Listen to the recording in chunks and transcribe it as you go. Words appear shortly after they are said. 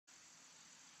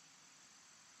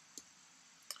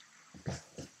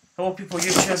Hello people of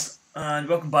YouTube and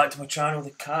welcome back to my channel. The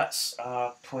cats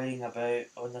are playing about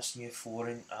on this new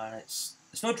flooring and it's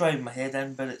not driving my head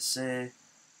in, but they're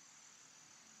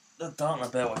darting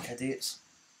about like idiots.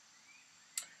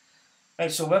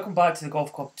 Right, so welcome back to the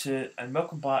Golf Club 2 and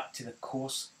welcome back to the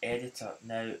course editor.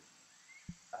 Now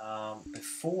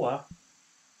before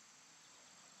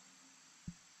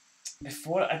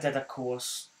I did a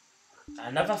course,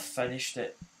 I never finished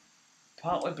it,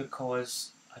 partly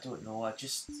because I don't know,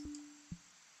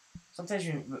 sometimes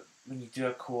when you do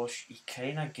a course you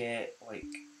kinda get like,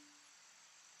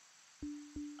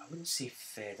 I wouldn't say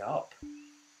fed up.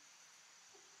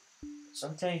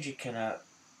 Sometimes you kind of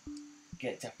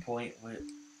get to a point where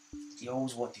you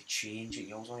always want to change it,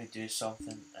 you always want to do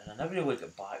something, and I never really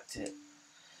got back to it.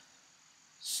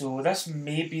 So this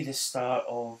may be the start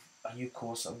of a new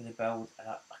course I'm going to build, and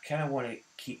I kind of want to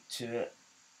keep to it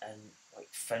and like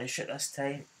finish it this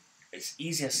time. It's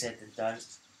easier said than done.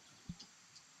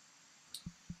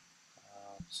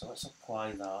 So let's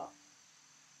apply that.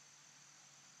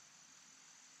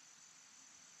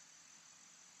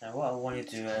 Now what I want to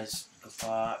do is go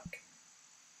back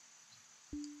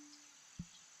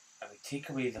and we take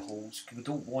away the holes, because we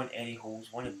don't want any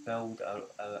holes, we want to build our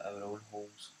own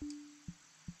holes.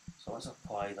 So let's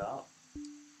apply that.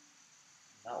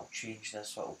 That'll change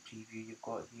this little preview you've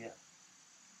got here.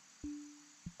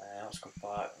 Let's go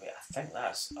back. Wait, I think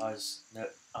that's us. Now,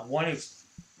 what I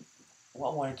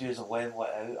want to do is level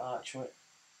it out actually.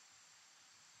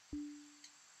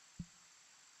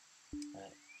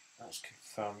 Right, that's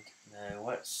confirmed. Now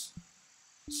let's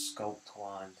sculpt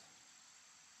land.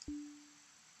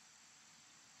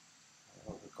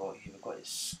 What have we got here? We've got this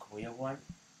square one.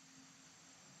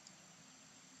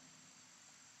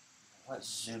 Let's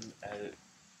zoom out.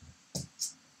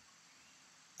 This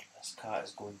cat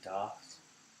is going daft.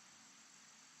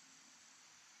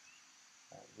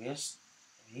 Right, when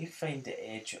you find the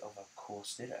edge of a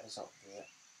course, there it is up there.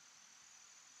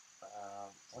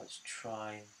 Let's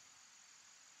try.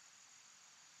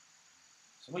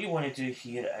 So what you want to do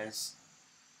here is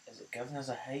it giving us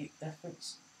a height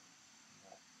difference?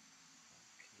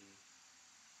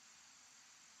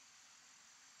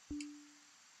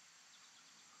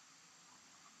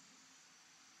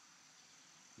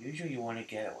 Usually you want to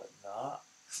get it like that.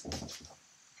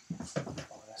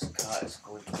 Oh, this cat is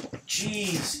going.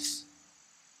 Jesus!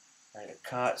 Right, the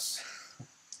cats.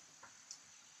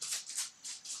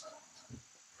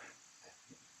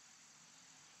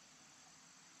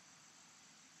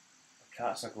 The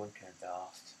cats are going kind of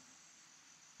daft.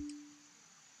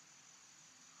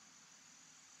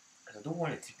 Because I don't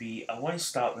want it to be. I want to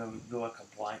start with like a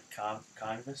blank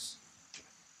canvas.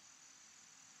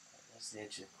 There's the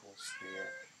edge of the course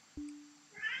there.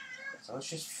 So let's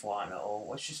just flatten it all.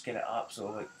 Let's just get it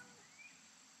absolutely. I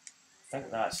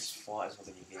think that's as flat as we're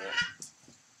going to get.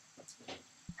 Right,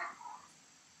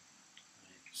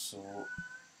 so,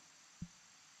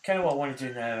 kind of what I want to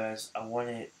do now is I want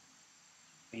to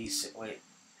basically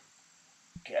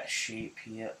get a shape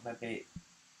here. Maybe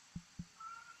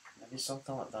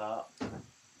something like that.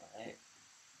 Right.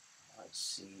 Let's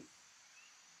see.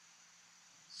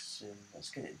 Zoom.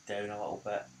 Let's get it down a little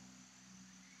bit.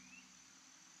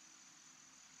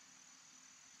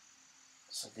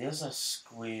 So there's a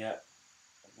square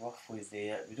roughly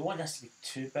there. We don't want this to be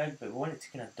too big, but we want it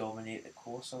to kind of dominate the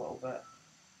course a little bit.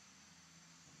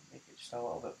 Make it just a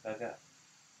little bit bigger.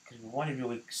 Because we want to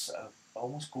really sort of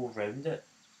almost go round it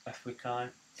if we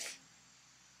can.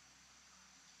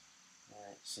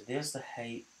 Right, so there's the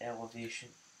height elevation.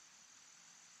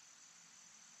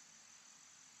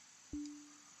 I'll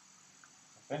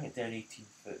bring it down 18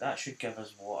 foot. That should give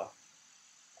us water.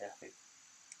 Perfect.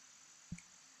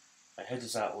 Right, how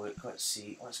does that look? Let's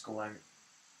see. Let's go in.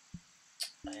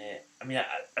 I mean,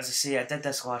 as I say, I did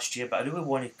this last year, but I really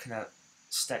want to kind of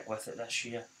stick with it this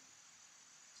year.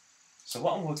 So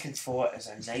what I'm looking for is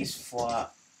a nice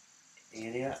flat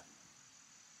area.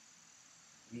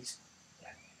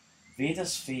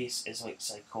 Vader's face is like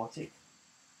psychotic.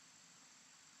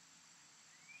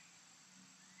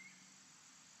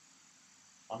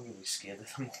 I'm really scared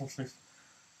at the moment.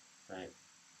 Right.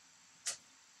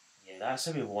 Yeah, that's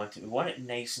how we want it. We want it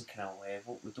nice and kind of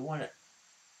level. We don't want it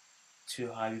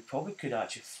too high. We probably could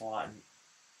actually flatten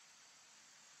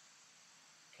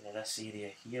kind of this area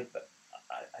here, but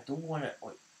I don't want it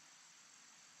like.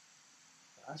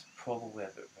 That's probably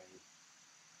about right.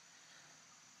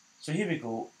 So here we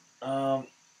go. Oh,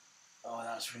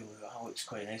 that looks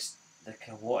quite nice. The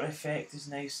kind of water effect is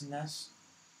nice in this.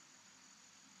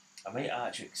 I might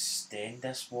actually extend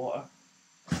this water.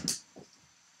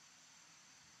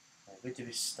 Right, where do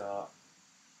we start?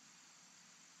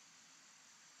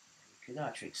 Could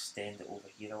actually extend it over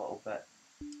here a little bit.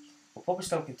 We'll probably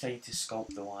still continue to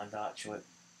sculpt the land actually.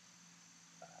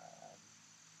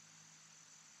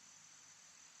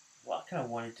 What I kind of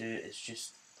want to do is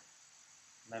just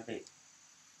maybe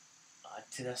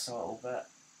add to this a little bit.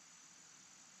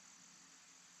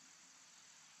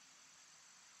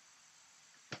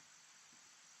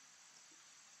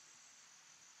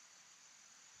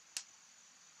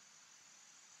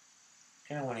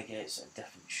 Kind of want to get some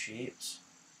different shapes.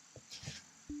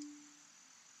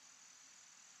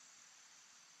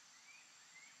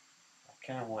 I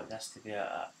kind of want this to be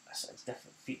a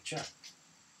different feature.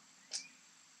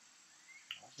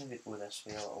 Let's maybe go this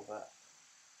way a little bit.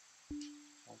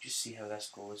 We'll just see how this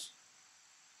goes.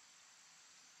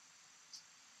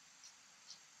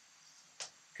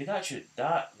 Could actually,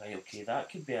 right, okay, that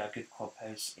could be a good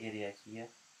clubhouse area here.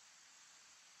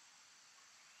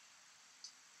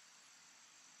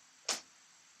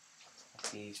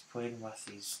 Okay, he's playing with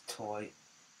his toy.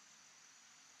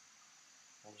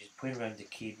 I'm just playing around the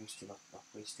cables to my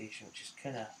PlayStation, which is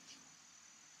kind of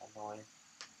annoying.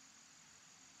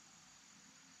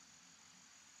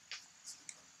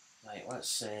 Right,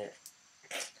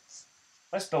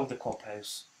 let's build the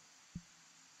clubhouse,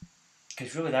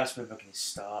 because really that's where we're going to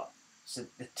start. So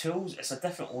the tools, it's a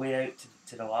different layout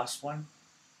to the last one.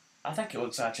 I think it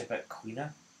looks actually a bit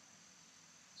cleaner.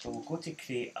 So we'll go to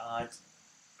create, add,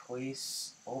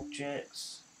 place,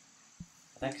 objects.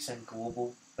 I think it's in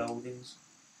global buildings.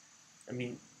 I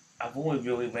mean, I've only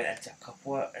really went into a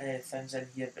couple of things in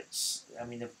here, but I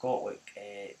mean, they've got like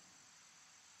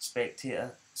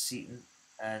spectator seating,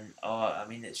 and I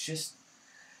mean, it's just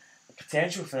the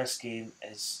potential for this game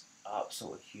is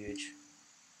absolutely huge.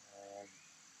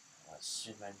 Let's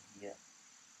zoom in here.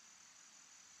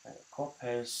 Right, the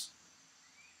clubhouse.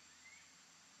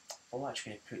 I'm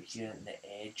actually going to put here in the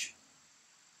edge.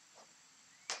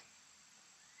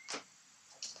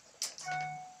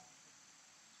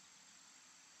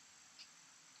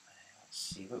 Let's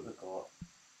see what we got.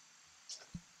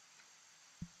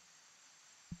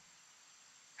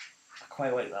 I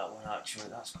quite like that one actually.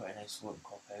 That's quite a nice looking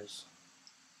clubhouse.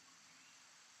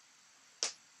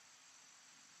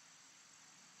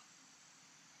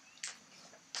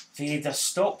 Vader,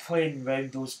 stop playing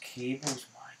round those cables.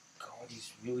 My God,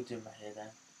 he's really doing my head in.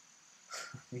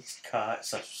 These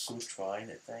cats are so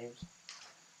trying at times.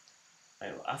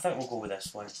 Right, I think we'll go with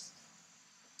this one.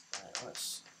 Right,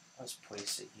 let's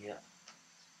place it here.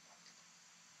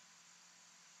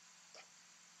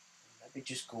 Maybe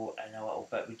just go in a little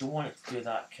bit. We don't want it to do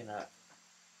that kind of.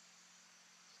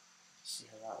 See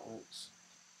how that looks.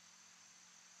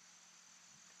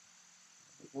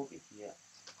 We'll go over here.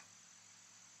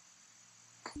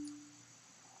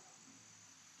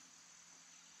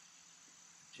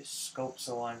 Just sculpts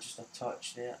the line just a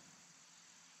touch there.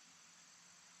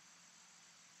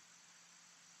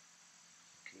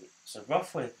 Okay, so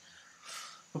roughly,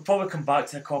 we'll probably come back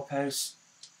to the clubhouse.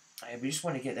 We just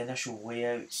want to get the initial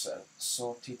layouts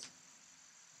sorted.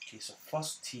 Okay, so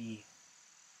first tee.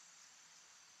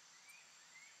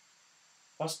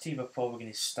 First tee we're probably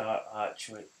going to start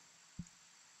actually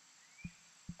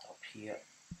up here.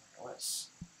 Let's.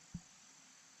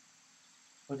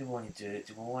 What do we want to do?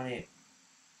 Do we want to?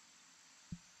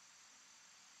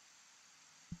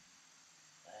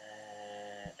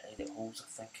 Edit holes, I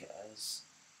think it is.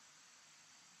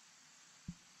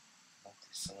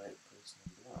 Multi-select, please.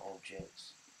 We want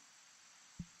objects.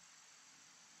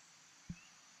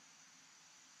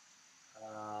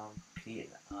 Create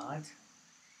an add.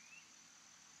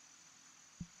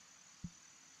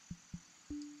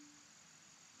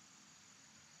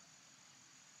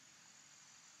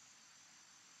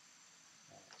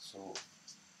 So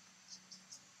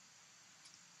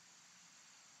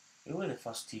really the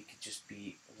first tee could just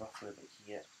be roughly about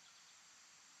here.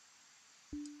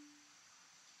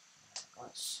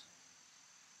 Let's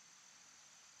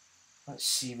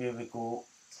see where we go.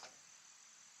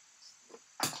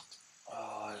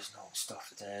 Oh, there's no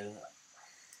stuff down.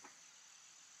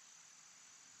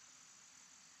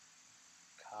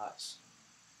 Cats.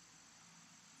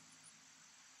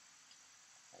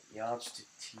 Yards to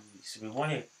tee. So we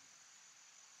want to.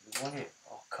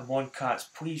 Oh, come on, cats!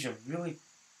 Please, you're really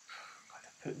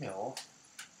put me off.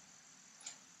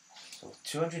 So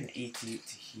 288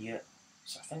 to here.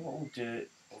 So I think what we'll do,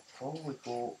 we'll probably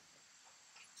go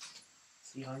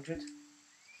 300. And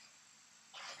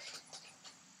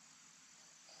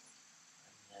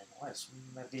then let's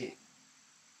maybe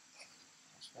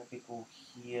go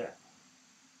here.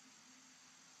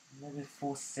 Maybe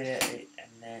 430,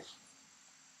 and then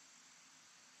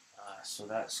so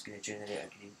that's going to generate a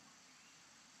green.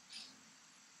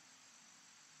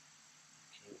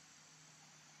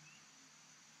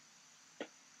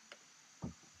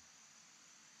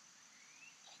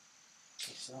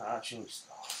 actually looks.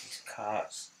 Oh, these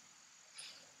cats.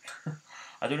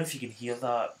 I don't know if you can hear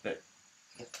that, but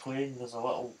they're playing. There's a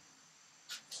little.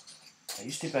 It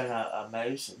used to be a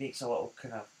mouse. It makes a little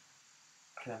kind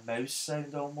of mouse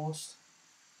sound almost.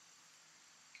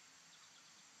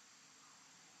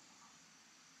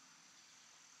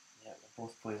 Yeah, they're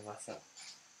both playing with it.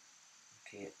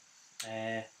 Okay.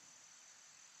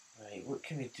 Right. What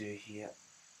can we do here?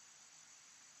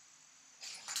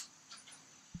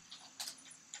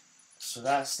 So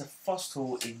that's the first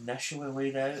hole initially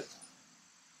laid out.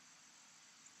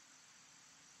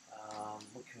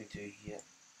 What can we do here?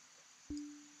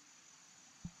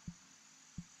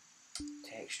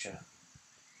 Texture.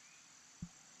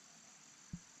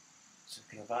 So we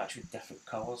can have actually different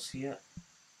colours here.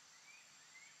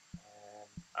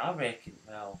 I reckon,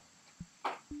 well,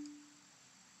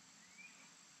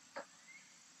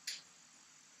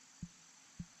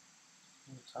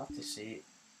 it's hard to say.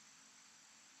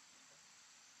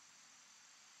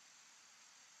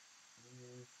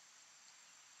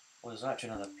 Oh, there's actually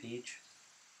another page.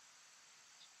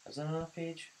 Is there another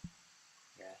page?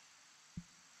 Yeah.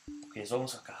 Okay, it's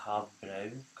almost like a hard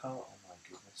brown colour. Oh my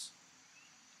goodness.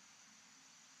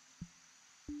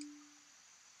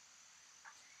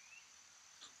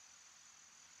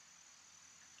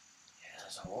 Yeah,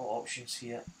 there's a lot of options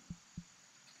here.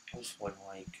 What's one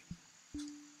like?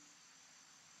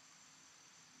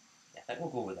 Yeah, I think we'll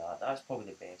go with that. That's probably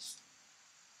the best.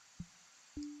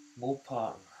 Mold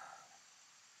pattern.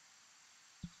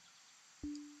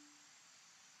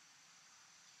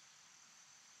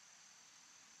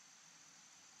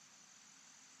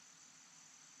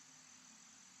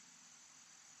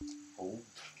 Bold.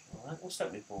 I think we'll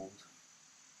stick with bold.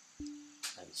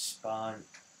 And span.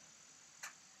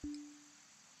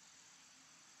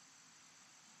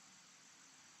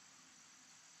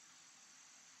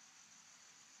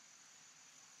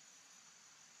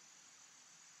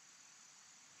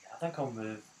 Yeah, I think I'll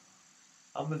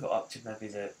move it up to maybe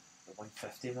the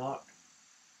 150 mark.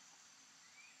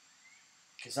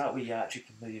 Because that way you actually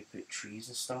can maybe put trees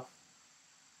and stuff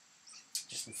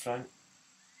just in front.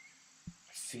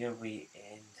 Fairway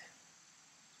end.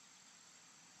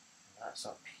 And that's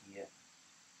up here.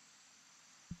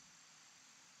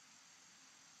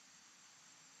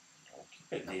 I'll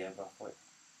keep it there roughly.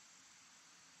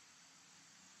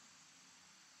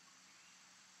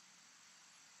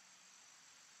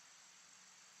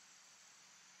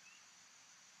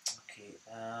 Okay,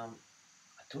 I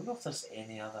don't know if there's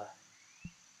any other.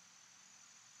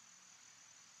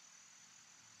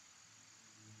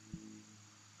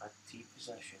 A tee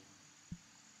position.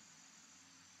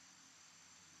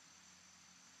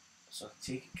 So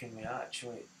can we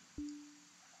actually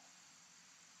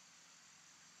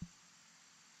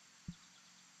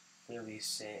fairway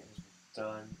settings we've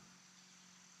done.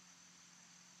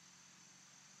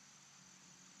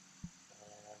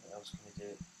 What else can we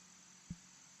do?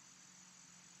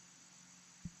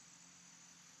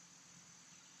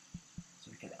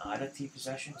 So we can add a tee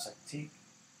position, so tee.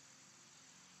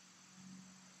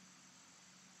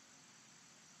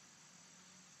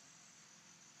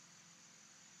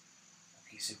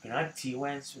 Okay, so we can add tee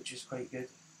lengths, which is quite good.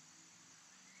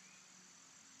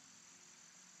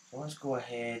 So let's go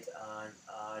ahead and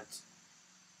add.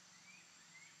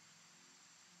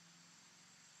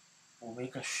 We'll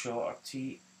make a shorter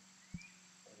tee.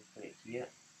 We'll put it here.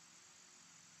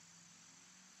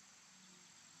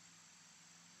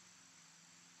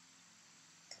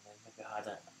 And then maybe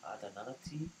add another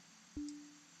tee.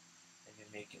 Maybe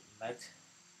make it mid.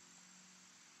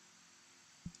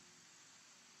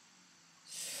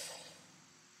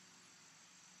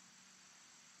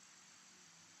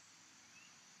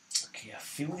 Okay, I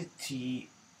feel the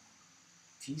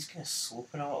tee's kind of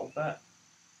sloping a little bit.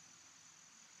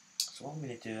 So what I'm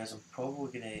going to do is I'm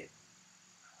probably going to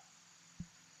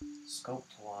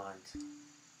sculpt land.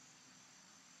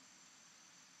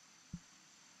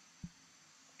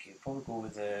 Okay, probably go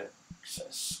with the sort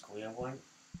of square one.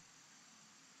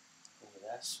 Go with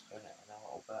this, bring it in a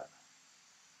little bit.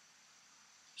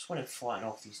 Just want to flatten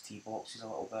off these tee boxes a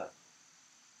little bit.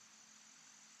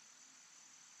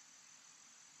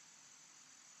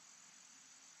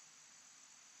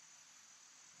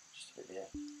 Just a bit there.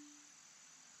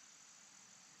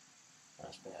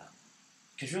 That's better.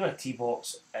 Because really a tee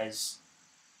box is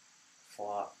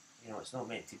flat. You know, it's not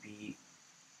meant to be.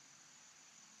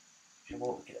 You know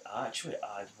what, we could actually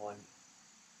add one.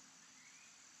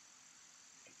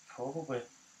 Probably.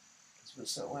 Because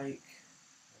what's it like?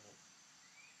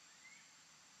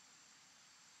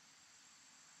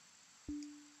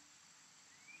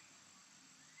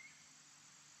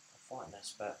 I'll flatten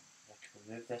this bit. I can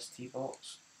remove this tee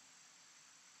box.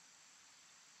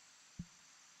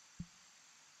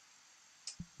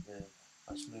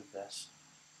 Let's move this.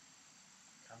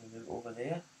 Can we move over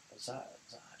there? Is that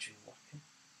actually working?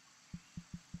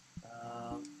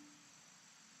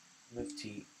 Move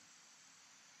T.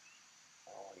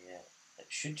 Oh yeah, it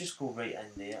should just go right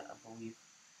in there, I believe.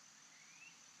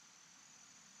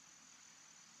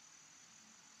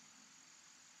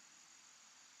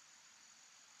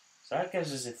 So that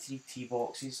gives us the 3 T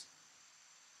boxes.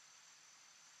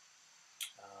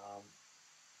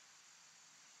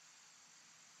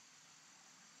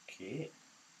 Okay.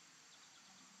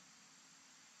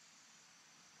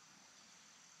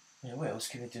 Now what else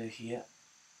can we do here?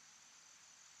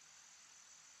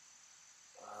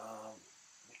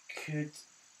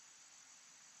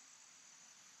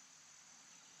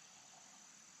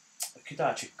 We could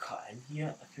actually cut in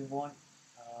here if we want.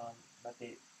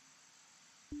 Maybe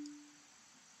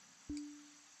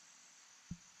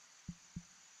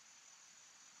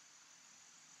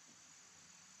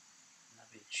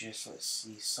just, let's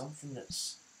see, something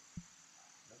that's,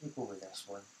 maybe go with this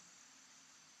one.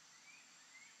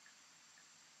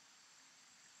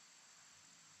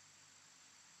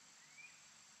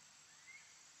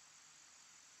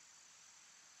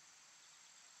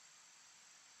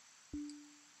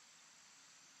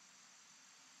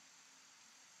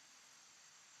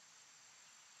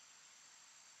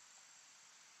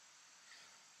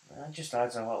 That just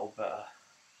adds a little bit of,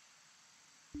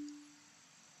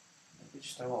 maybe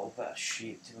just a little bit of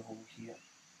shape to the hole here.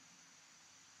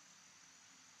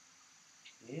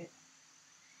 Okay.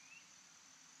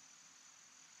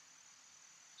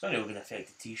 It's not really going to affect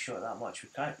the tee shot that much.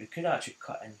 We could actually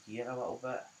cut in here a little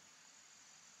bit,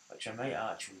 which I might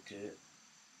actually do.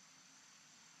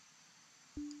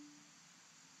 I'm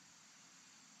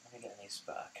going to get a nice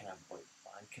bit of kind of like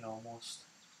banking almost.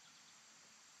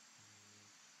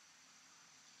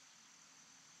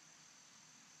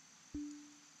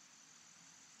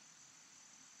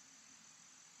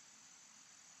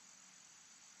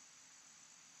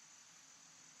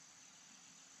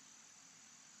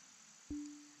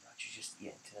 Actually just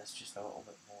get into this just a little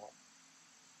bit more.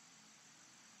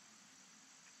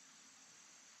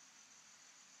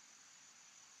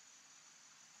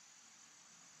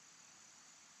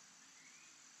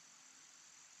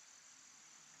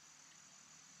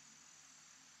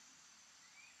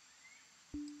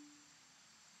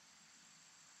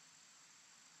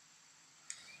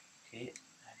 Okay,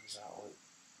 how does that look?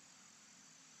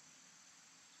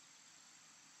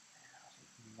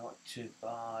 Not too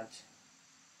bad.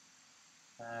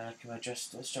 Can we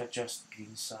adjust, let's try adjust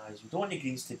green size. We don't want the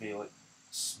greens to be like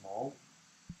small.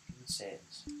 Green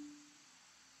settings.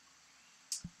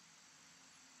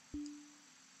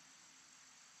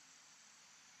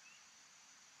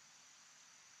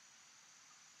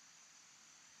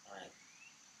 Right.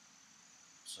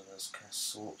 So there's kind of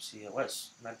slopes here.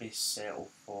 Let's maybe settle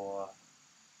for,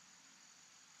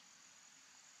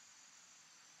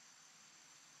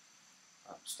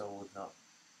 I'm still loading up.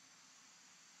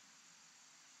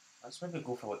 Let's maybe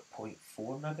go for like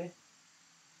 0.4 maybe.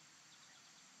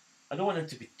 I don't want it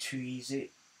to be too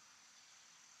easy.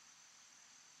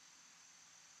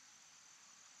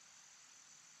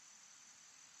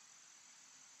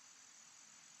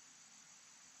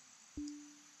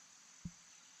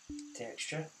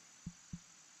 Texture.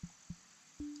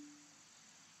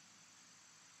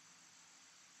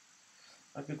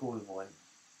 Maybe go with 1.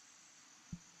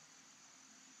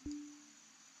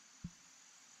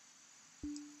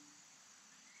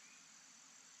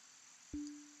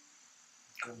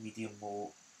 Go medium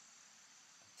low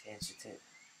intensity.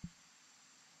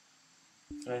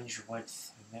 Fringe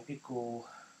width, maybe go,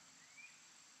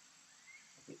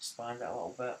 maybe expand it a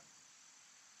little bit.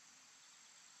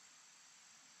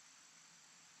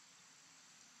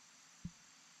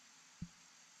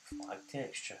 Flag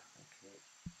texture, okay.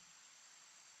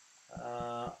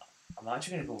 I'm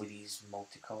actually going to go with these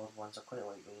multicoloured ones, I quite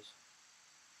like those.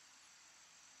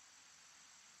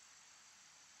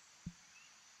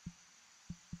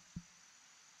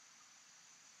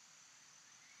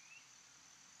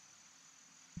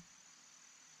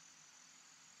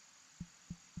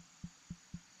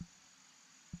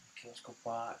 Okay, let's go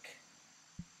back.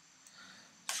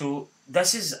 So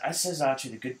this is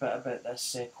actually the good bit about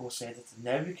this course editing.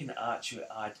 Now we can actually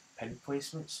add pin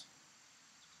placements.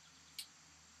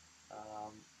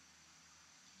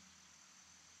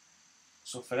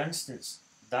 So for instance,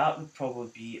 that would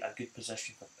probably be a good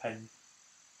position for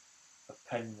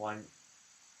pin 1,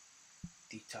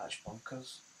 detached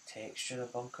bunkers, texture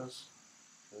of bunkers.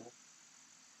 Cool.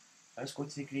 Let's go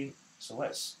to the green. So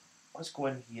let's go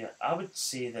in here. I would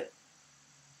say that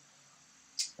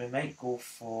we might go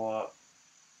for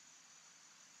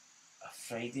a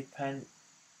Friday pin.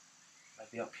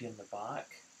 maybe up here in the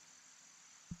back.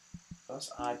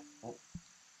 Let's add, oh,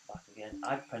 back again,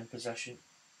 add pin position.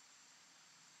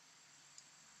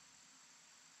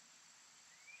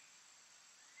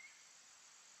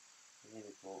 There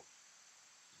we go.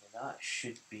 And that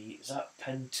should be, is that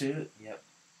pin 2? Yep.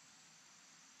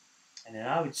 And then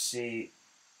I would say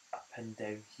a pin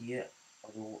down here,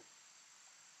 although it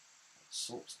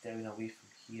slopes down away from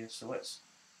here. So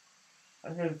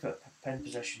I'm going to put a pin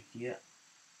position here.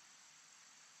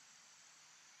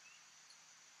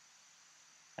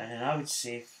 And then I would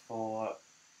say for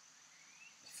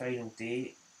the final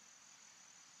day,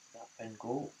 that pin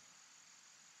go.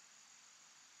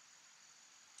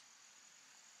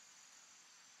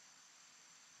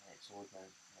 It's load now.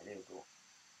 Right, there we go.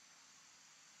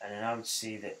 And then I would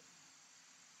say that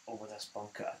over this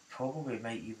bunker, I probably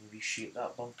might even reshape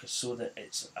that bunker so that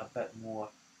it's a bit more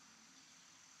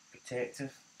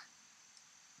protective.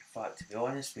 In fact, to be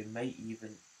honest, we might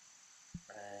even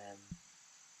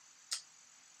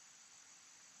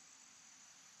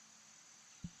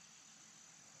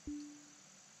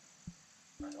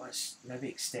let's maybe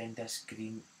extend this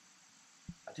green.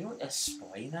 I don't know what this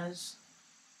spline is.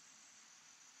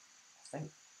 I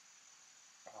think,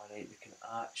 alright, we can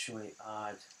actually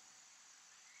add,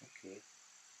 okay.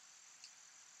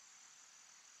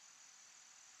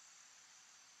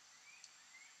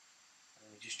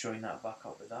 And we just join that back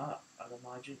up with that, I'd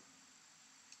imagine.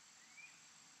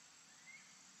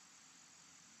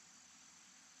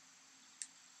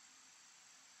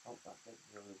 Oh, that didn't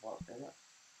really work, did it?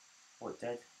 Oh, it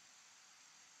did.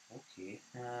 Okay.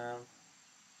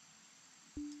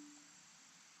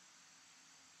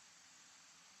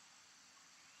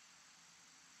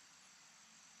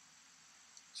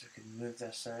 So we can move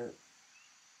this out.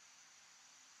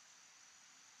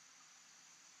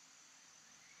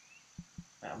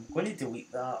 Right, I'm going to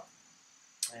delete that.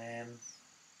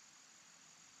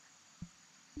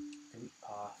 Delete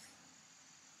path.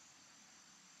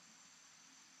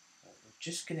 Right, we're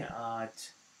just going to add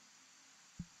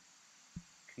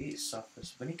create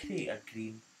surface. We're going to create a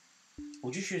green.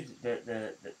 We'll just use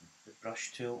the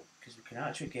brush tool because we can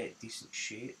actually get decent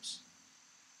shapes.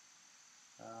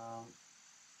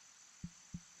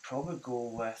 Probably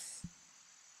go with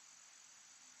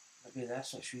maybe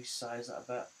this. Let's resize it a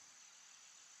bit.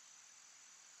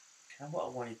 Kind of what I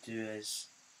want to do is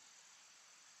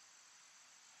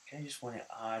I kind of just want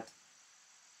to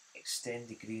extend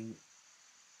the green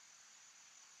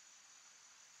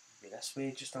maybe this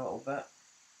way just a little bit.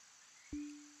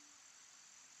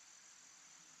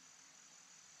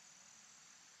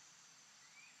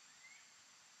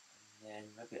 And then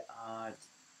maybe add,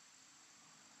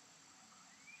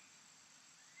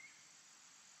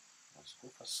 let's go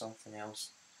for something else.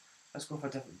 Let's go for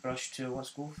a different brush tool. Let's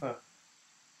probably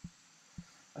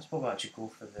actually go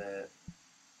for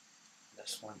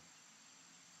this one.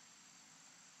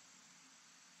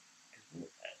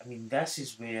 I mean, this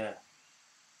is where,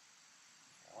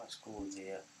 let's go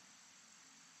there.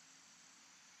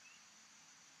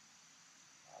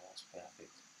 Oh, that's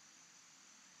perfect.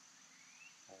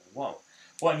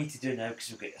 What I need to do now, because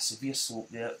we've got a severe slope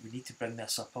there, we need to bring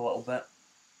this up a little bit.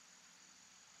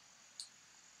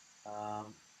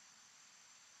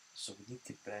 So we need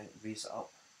to raise it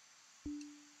up.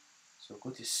 So we'll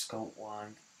go to Sculpt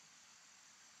Land.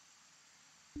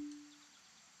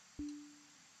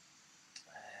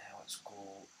 Let's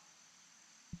go.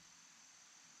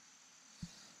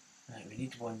 Right, we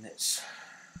need one that's.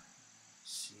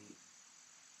 Let's see.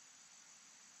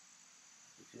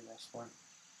 We'll do this one.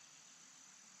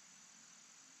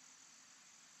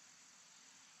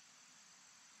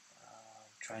 I'm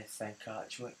trying to think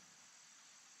actually.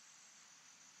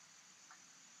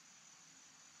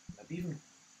 Maybe even.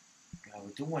 No,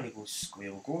 we don't want to go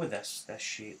square. We'll go with this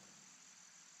shape.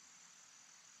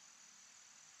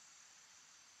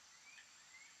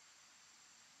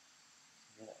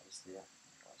 There it is there.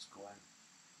 Let's go in.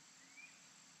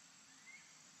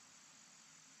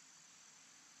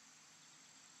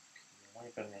 I want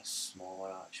to bring this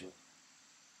smaller actually.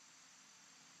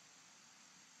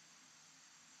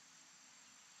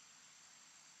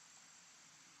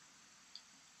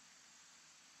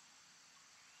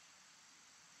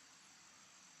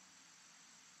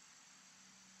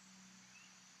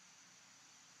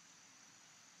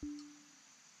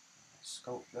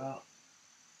 Sculpt that.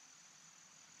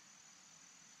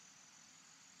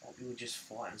 That really just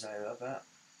flattens out a bit.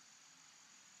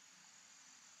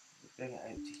 Bring it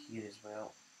out to here as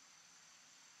well.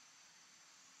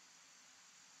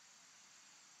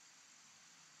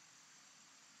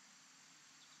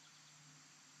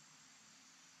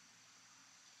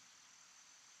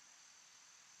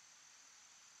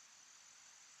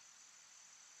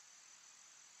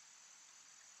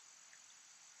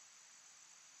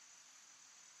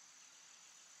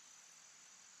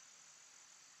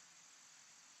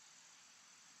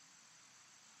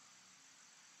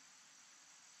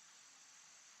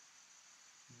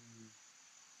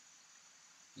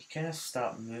 you kind of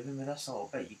start moving with this a little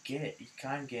bit. You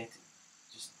can get it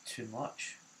just too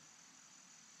much.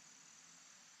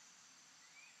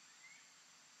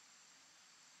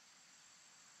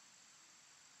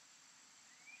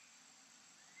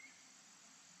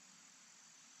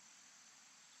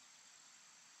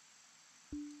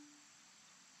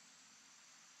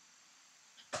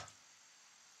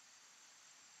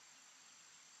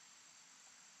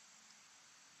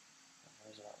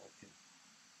 How's that looking?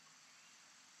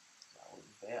 Is that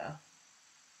looking better?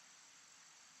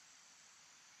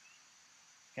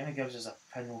 Kind of gives us a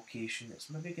pin location that's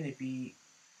maybe going to be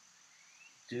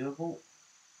doable.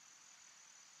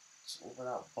 It's over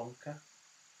that bunker.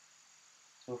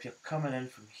 So if you're coming in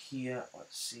from here,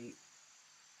 let's see.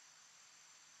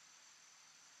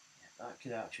 Yeah, that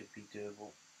could actually be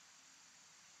doable.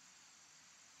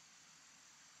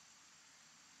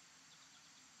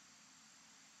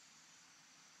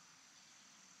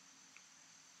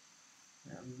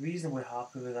 Yeah, I'm reasonably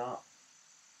happy with that.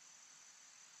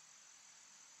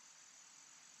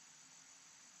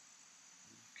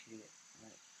 Okay,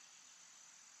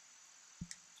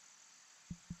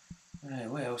 right. Right,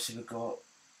 what else have we got?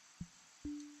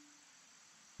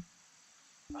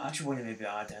 I actually want to maybe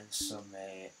add in some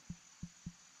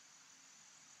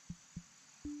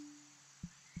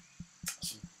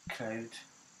crowd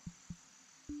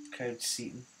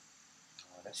seating.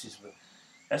 Oh, this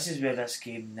is where this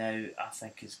game now I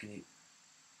think is going to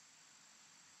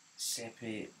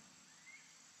separate.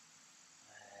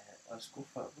 Let's go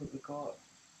for it. What we got?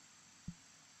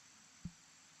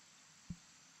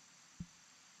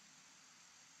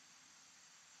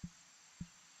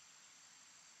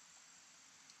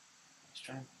 Let's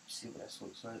try and see what this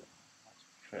looks like. That's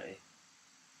pretty.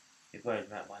 You've got to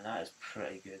admit, man, that is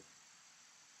pretty good.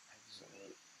 How does it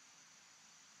look?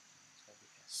 It's maybe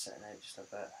kind of sitting out just a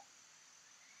bit.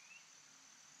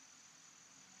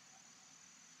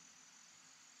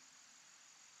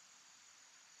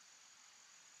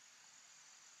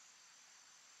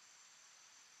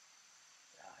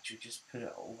 Actually, just put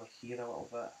it over here a little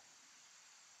bit.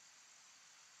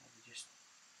 Maybe just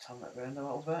turn it around a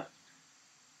little bit.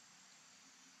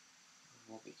 A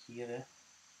little bit here.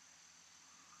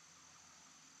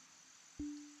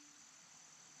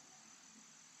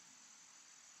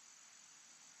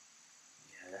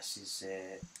 Yeah, this is.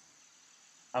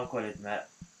 I've got to admit,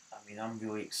 I mean, I'm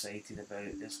really excited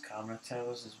about this camera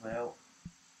towers as well.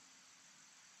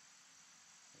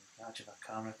 You can actually have a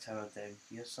camera tower down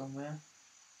here somewhere.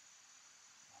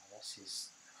 Oh, this is.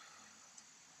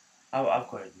 I've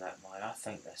got to admit, man, I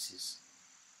think this is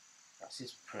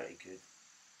pretty good.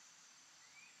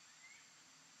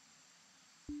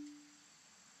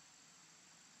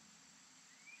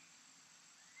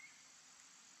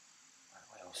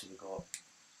 What else have we got?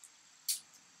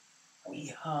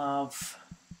 We have.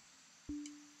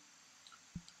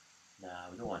 Nah,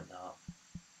 we don't want that.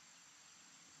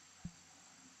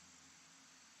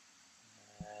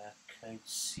 Crowd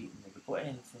seating. Have we got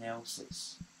anything else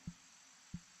that's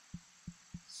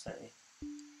city?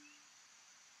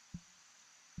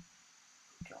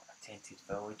 Got a tented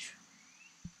village.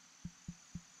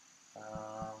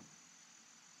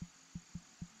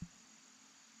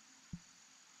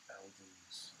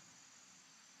 Buildings.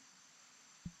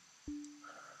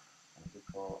 What have we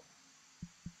got?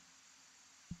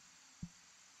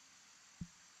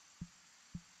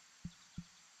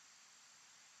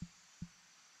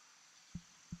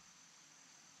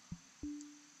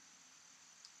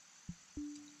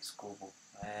 It's global.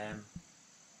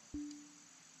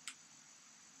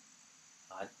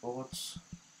 Ad boards.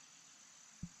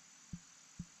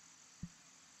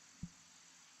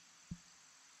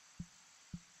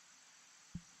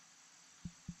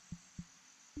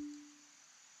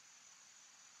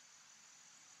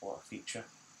 What a feature.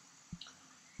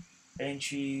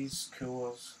 Benches,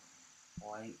 coolers,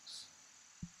 lights.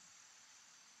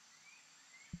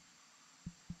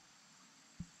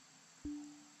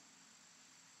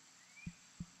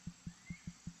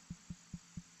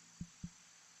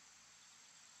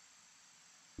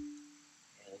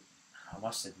 Yeah, I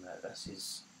must admit,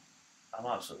 I'm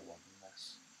absolutely loving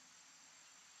this.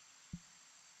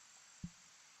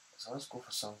 So let's go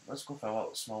for a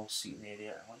little small seating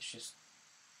area and let's just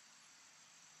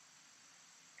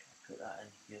put that in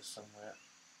here somewhere.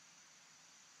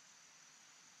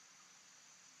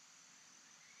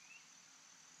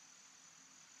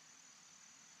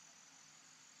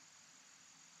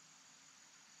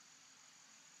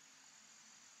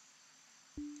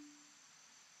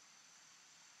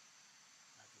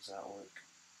 How does that look?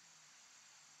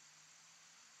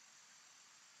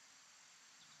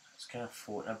 It's kind of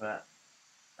floating a bit.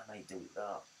 I might delete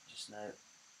that just now.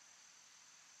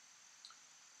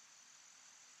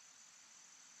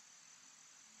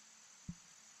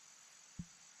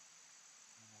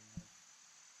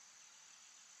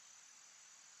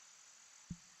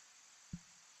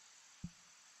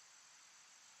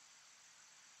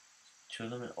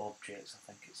 Tournament objects, I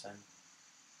think it's in.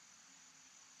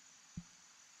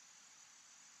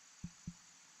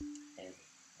 I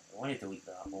want to delete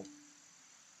that one.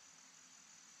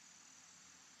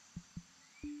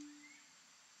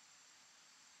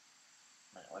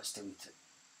 Right, let's delete it.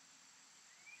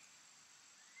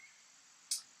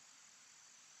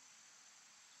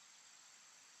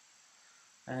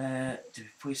 Do we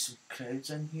place some crowds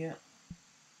in here?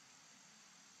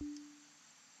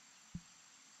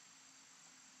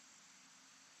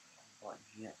 Button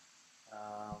here.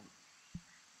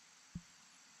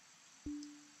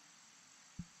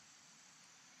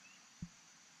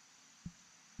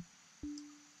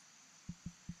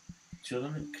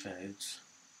 Tournament crowds.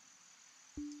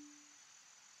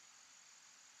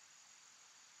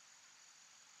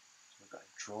 So we've got a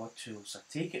draw tool. So I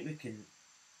take it we can.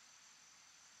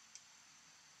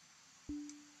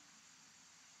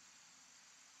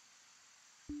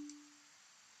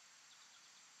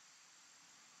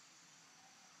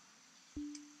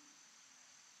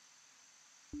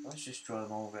 Let's just draw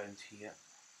them all around here.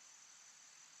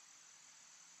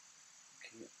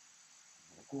 Okay,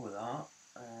 we'll go with that.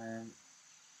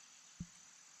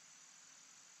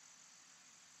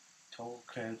 Toggle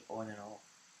crowd on and off.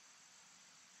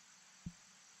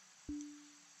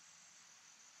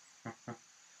 Oh,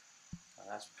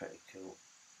 that's pretty cool.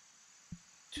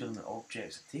 Tournament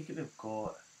objects. I take it we've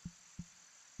got.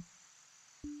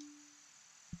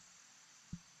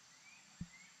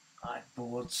 Add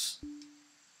boards.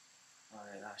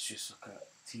 Alright, that's just like a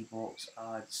tee box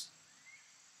adds.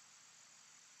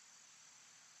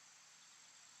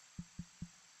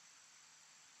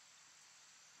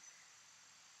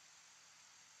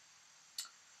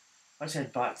 Let's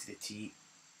head back to the tee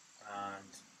and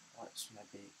let's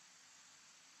maybe.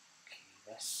 Okay,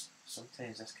 this.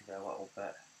 Sometimes this can be a little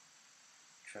bit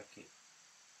tricky.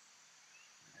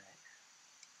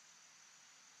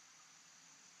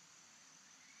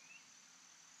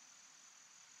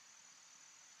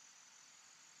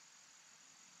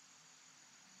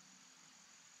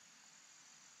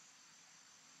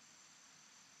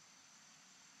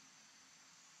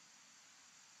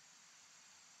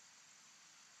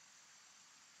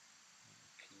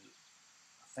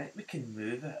 I think we can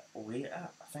move it later.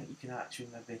 I think you can actually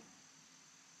maybe.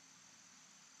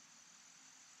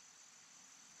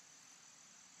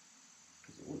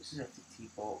 Because it looks as if the tee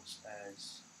box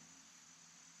is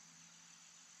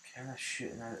kind of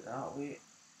shooting out that way.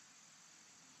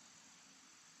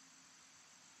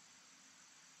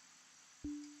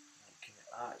 Like, can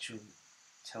it actually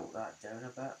tilt that down a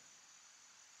bit?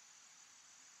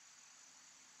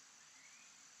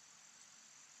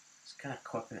 It's kind of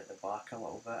clipping at the back a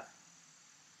little bit.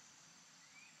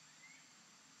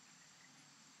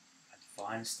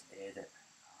 Advanced edit.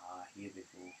 Ah, here we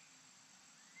go.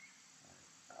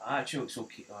 Actually looks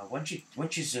okay. Once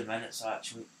you zoom in, it's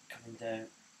actually coming down.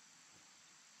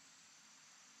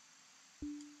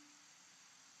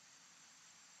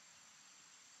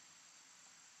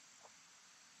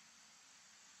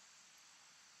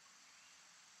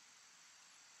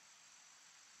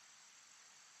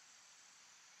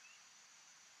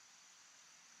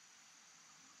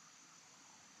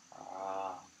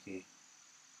 Ah, okay.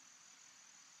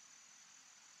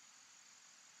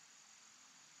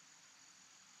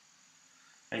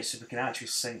 Right, so we can actually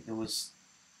sink those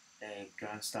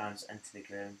grandstands into the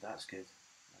ground. That's good.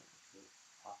 Right, okay.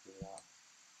 Happy with that.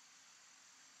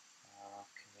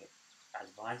 Can we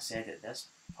advance edit this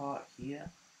part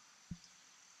here?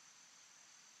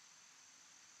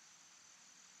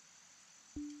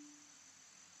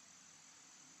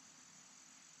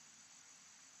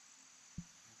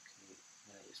 Okay,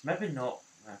 right. It's maybe not.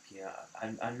 Okay,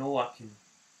 I know I can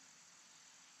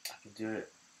do it.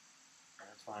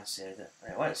 Advance edit.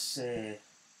 Right,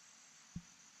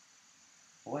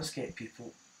 let's get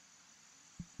people.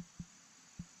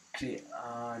 Create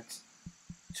add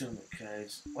tournament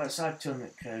crowds. Let's add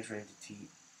tournament crowds around the tee.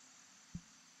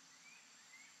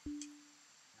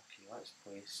 Okay, let's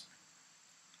place.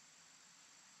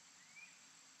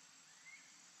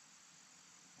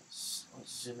 Let's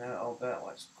zoom out a little bit.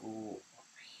 Let's go up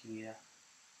here.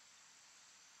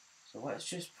 So let's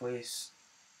just place.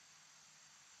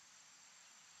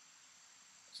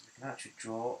 So we can actually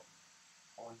draw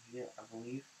on here, I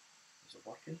believe. Is it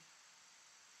working?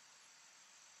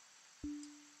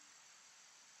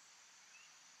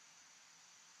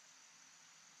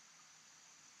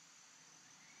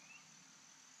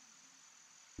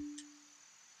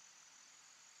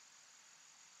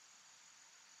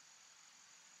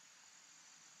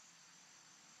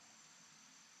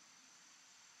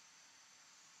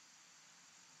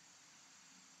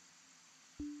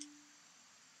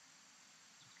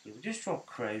 Okay, we just drop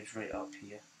crowds right up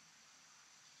here.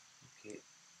 Okay.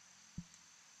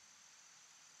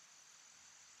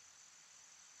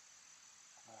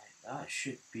 Right, that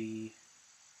should be.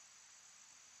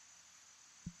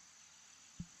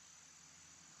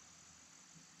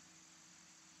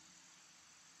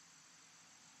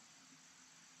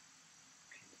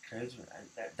 Okay, the crowds went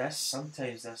in. This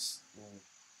sometimes this.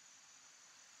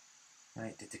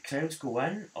 Right, did the crowds go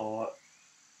in or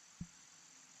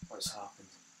what's happened?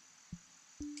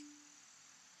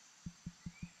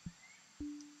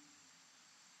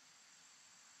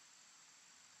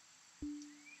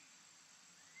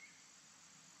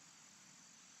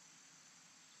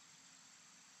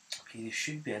 Okay, they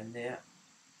should be in there.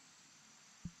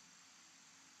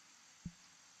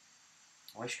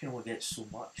 I wish you can only get so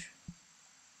much.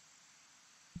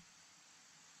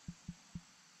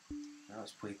 Now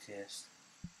let's play test.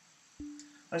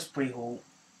 Let's play hole.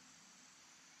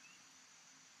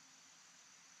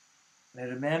 Now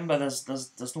remember,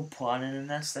 there's no planning in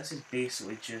this. This is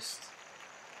basically just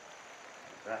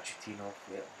ratcheting off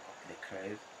the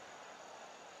crowd.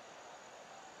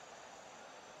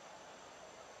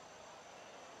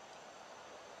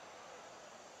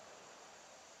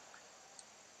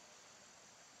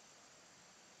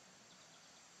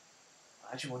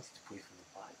 I actually wanted to play from the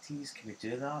back tees. Can we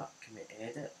do that? Can we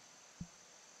edit?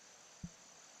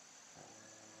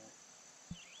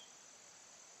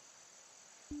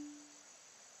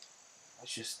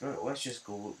 Let's just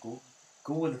go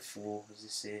with the flow, as they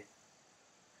say.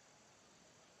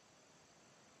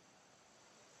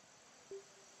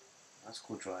 Let's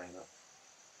go drying up.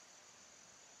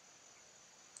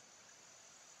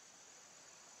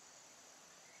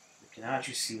 We can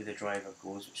actually see where the driver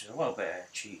goes, which is a little bit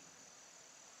cheap.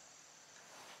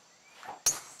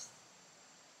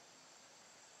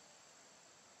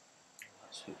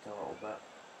 Let's hook a little bit.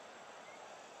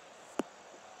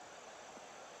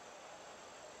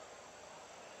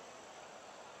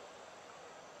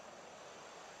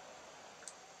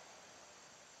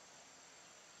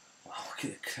 Wow, look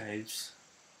at the crowds.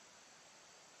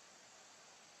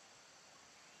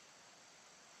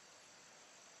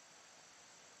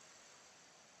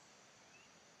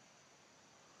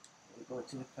 We got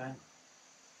to the pin.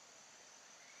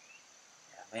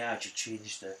 Yeah, I might actually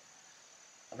change the.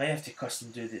 I might have to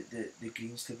custom do the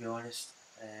greens, to be honest.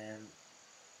 I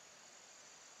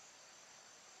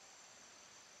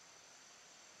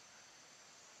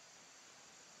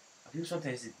feel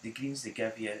sometimes the greens they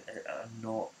give you are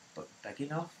not big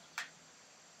enough.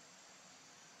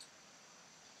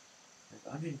 Like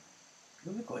 100,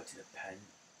 when we got to the pin,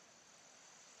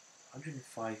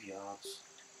 105 yards.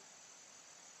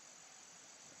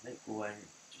 I might go in,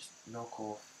 just knock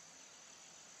off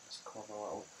this cover a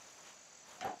little.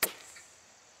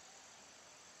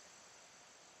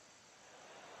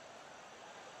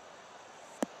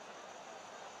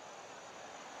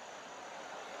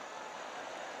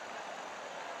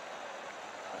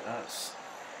 That's,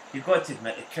 you've got to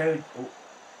admit the crowd. Oh,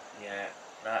 yeah,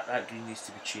 that green needs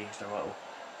to be changed a little.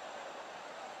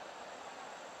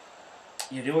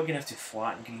 You're really gonna have to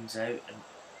flatten greens out and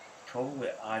probably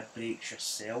add breaks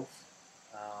yourself,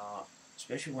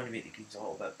 especially when you make the greens a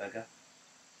little bit bigger.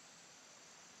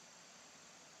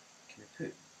 Can we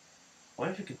put? I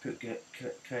wonder if we can put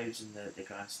crowds in the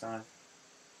grandstand.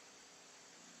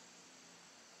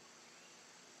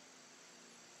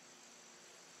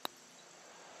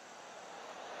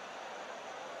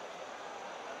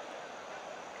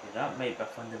 Okay, that might be a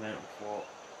fundamental flaw.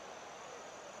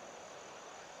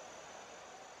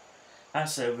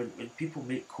 That's it. When people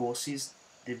make courses,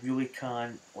 they really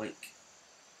can't like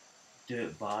do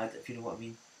it bad, if you know what I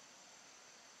mean.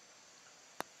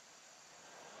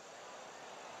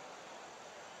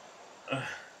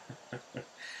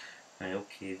 Right,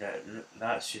 okay,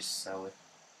 that's just silly.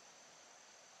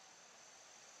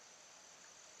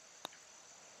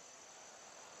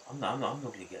 I'm not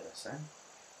going to get this in.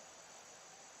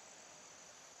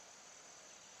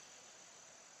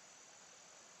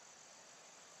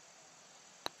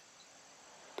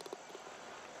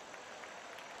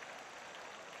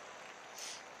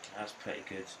 That's pretty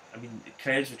good. I mean, the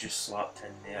crowds were just slapped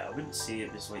in there. I wouldn't say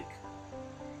it was like.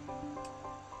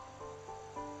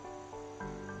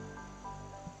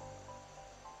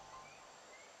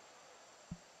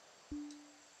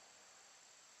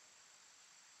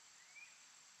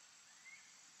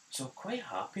 So I'm quite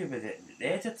happy with it. The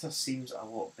editor seems a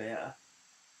lot better.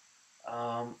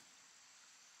 I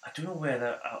don't know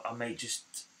whether I might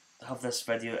just have this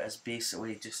video as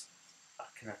basically just a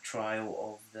kind of trial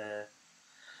of the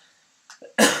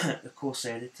the course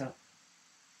editor.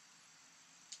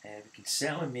 We can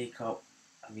certainly make up,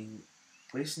 I mean,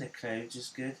 placing the crowds is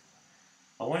good.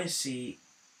 I want to see,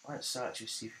 let's actually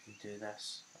see if we can do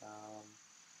this.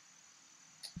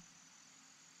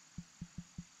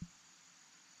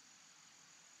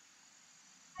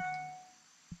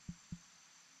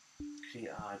 Create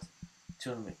ad,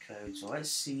 tournament crowd. So let's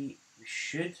see, we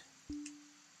should,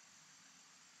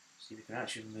 see if we can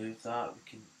actually move that. We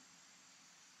can,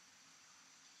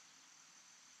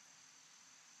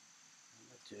 what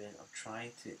am I doing? I'm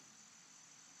trying to,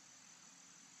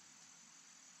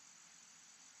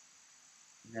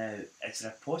 now, is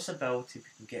there a possibility we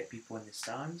can get people in the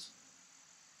stands?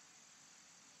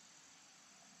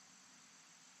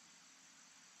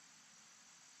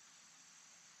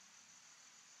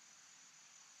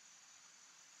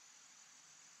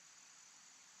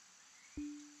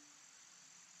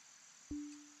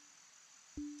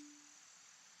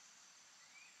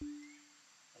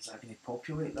 Is that going to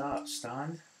populate that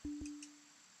stand?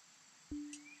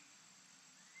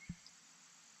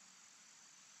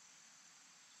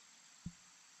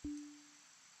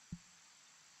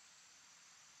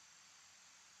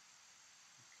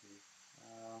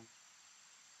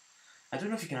 I don't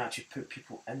know if you can actually put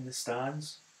people in the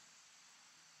stands.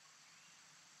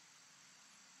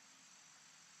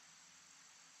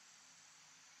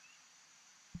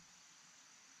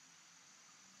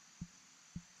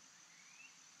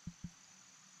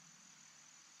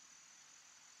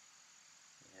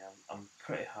 Yeah, I'm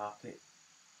pretty happy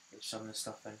with some of the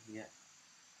stuff in here.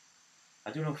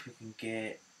 I don't know if we can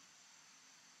get...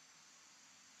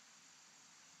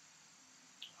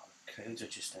 Oh, the crowds are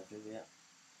just everywhere.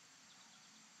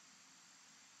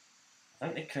 I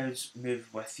think the crowds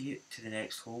move with you to the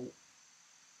next hole.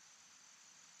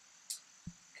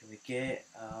 Can we get...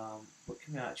 what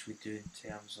can we actually do in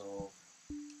terms of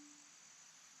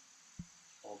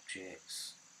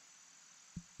objects?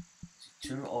 See,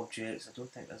 tournament objects, I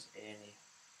don't think there's any.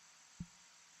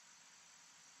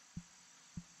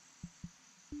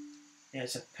 Yeah,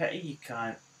 it's a pity you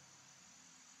can't...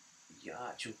 You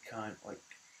actually can't, like,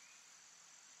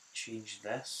 change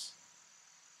this.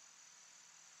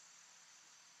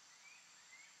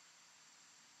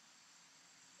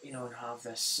 You know, and have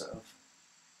this sort of...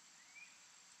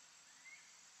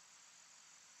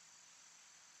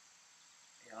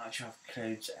 You actually have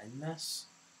crowds in this.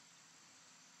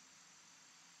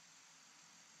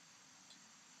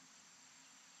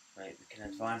 Right, we can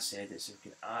advance edit so we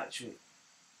can actually...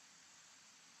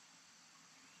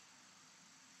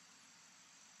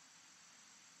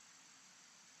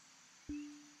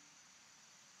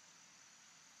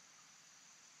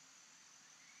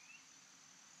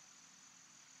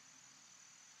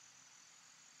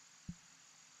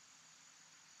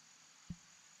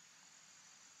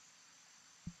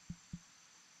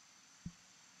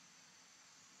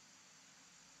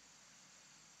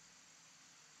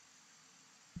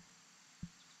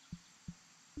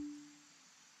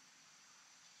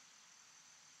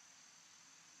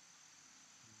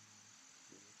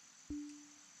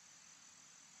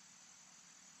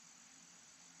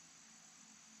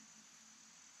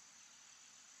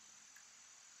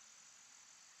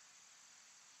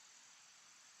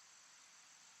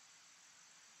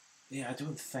 Yeah, I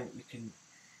don't think we can...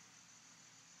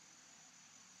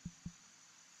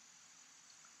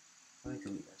 Let me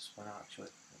delete this one actually.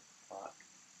 Back.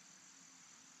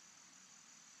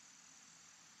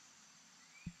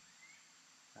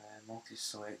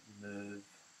 Multi-select, move.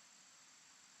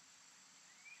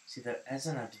 See, there is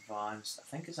an advanced... I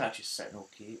think it's actually sitting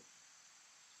okay.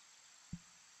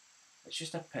 It's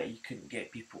just a pity you couldn't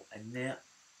get people in there.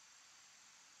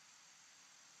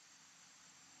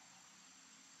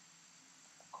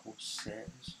 Course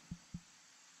settings.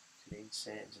 Terrain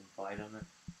settings, environment.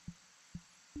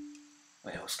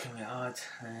 What else can we add?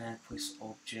 Place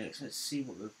objects. Let's see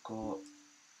what we've got.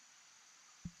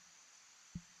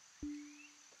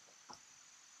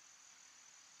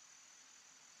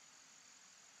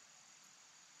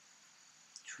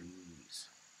 Trees.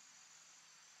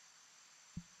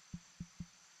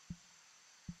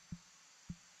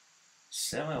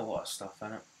 Certainly a lot of stuff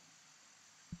in it.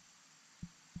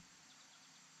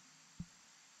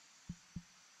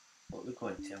 What we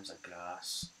got in terms of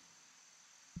grass?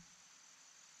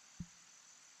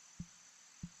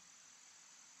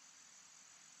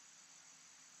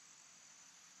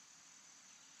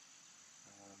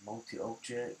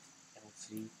 Multi-object,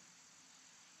 L3.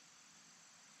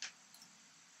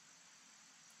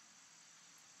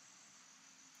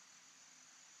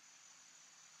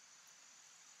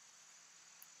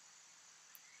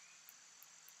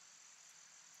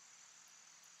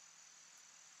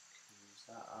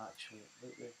 that actually?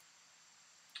 Look there.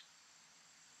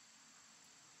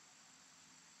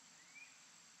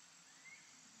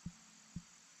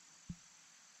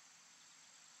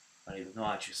 Right, we've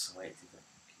not actually selected it.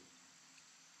 Okay.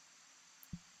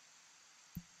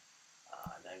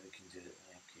 Now we can do it.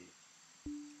 Okay.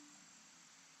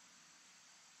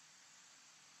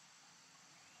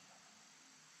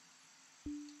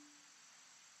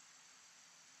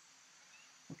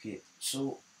 Okay,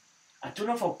 so I don't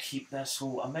know if I'll keep this,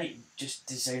 so I might just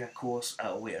design a course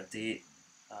at a later date.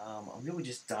 I'm really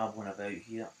just dabbling about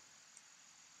here.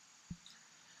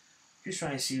 Just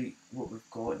trying to see what we've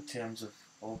got in terms of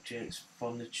objects,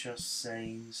 furniture,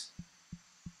 signs,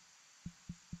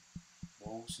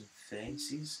 walls and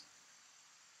fences.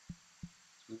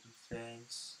 Wooden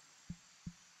fence.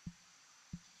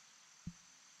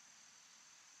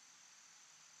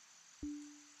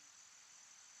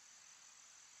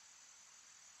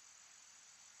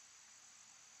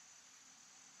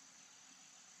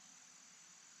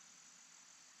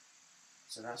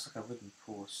 So that's like a wooden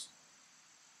post.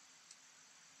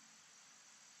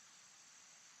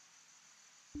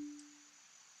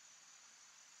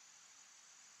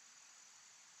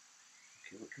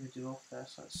 Okay, what can we do off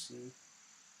this? Let's see. Can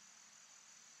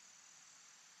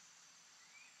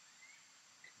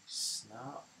we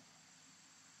snap?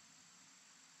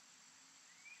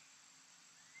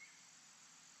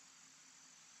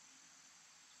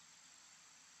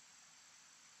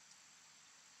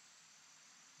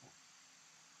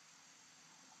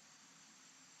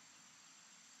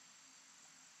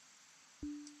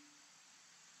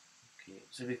 Okay,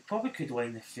 so we probably could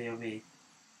line the fairway.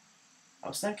 I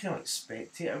was thinking like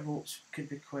spectator ropes could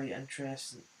be quite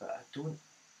interesting, but I don't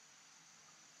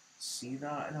see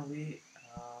that in a way.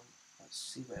 Let's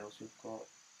see what else we've got.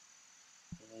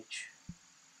 Edge.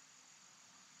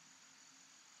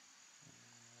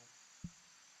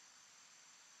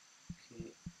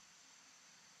 Okay.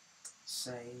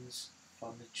 Signs,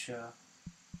 furniture.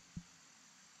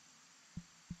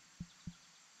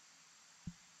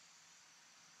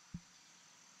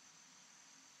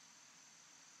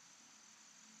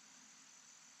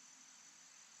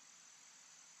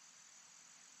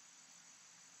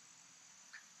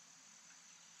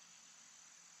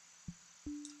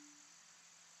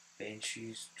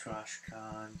 Benches, trash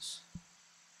cans.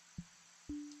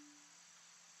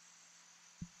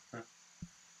 Huh.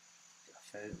 Got a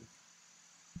fountain.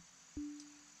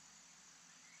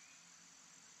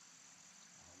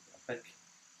 Got a big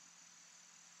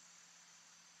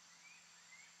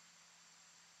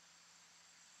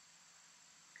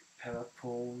power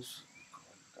poles.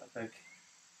 Got a big.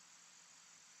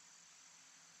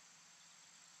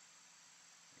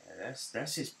 Yeah,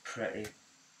 this is pretty.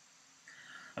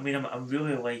 I mean, I'm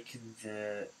really liking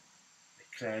the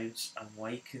crowds. I'm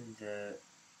liking the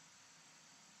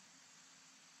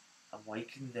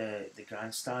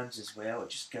grandstands as well. It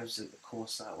just gives the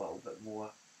course that little bit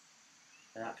more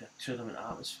that kind of tournament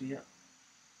atmosphere.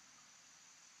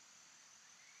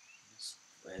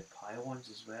 There's pylons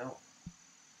as well.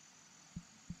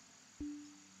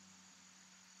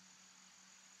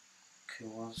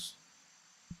 Coolers,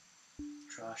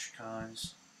 trash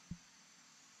cans.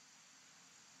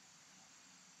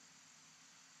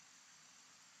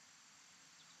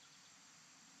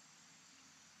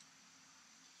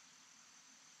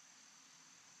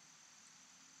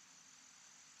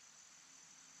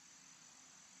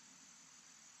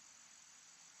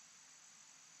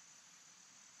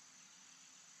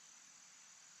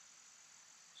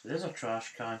 So there's a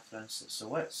trash can, for instance. So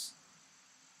let's.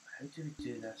 How do we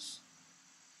do this?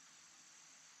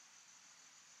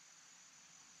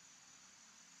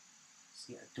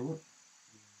 See, I don't.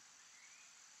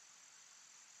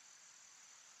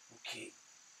 Okay.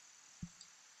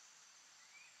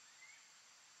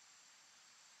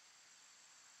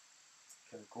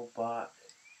 Can we go back?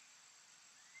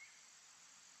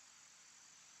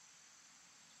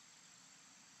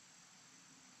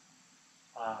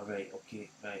 Right, okay,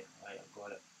 right, I've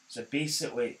got it. So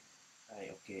basically,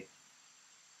 right, okay.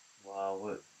 Wow,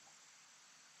 look.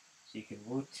 So you can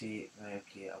rotate, right,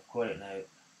 okay, I've got it now.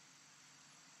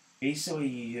 Basically,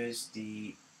 you use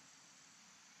the.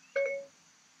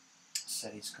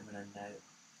 Siri's coming in now.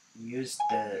 You use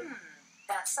the.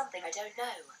 That's something I don't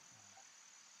know.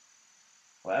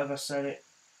 Whatever, Siri.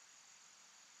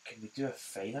 Can we do a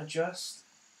fine adjust?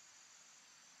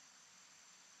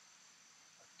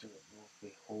 I don't know if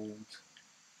we hold.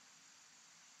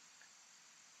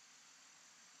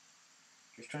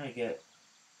 Just trying to get.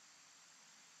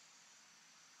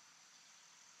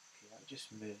 Okay, that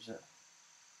just moves it.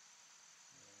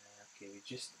 Yeah, okay,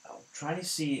 I'm trying to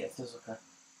see if there's like a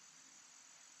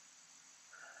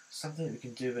something that we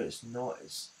can do, but it's not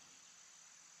as.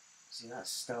 See,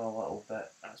 that's still a little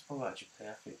bit. That's probably actually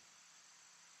perfect.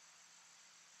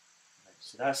 Right,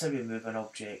 so that's how we move an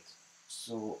object.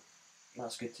 So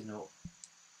that's good to know.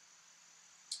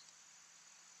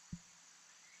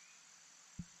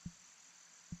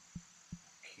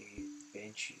 Okay,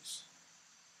 benches.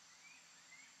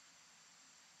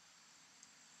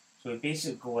 So we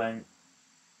basically go in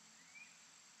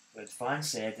with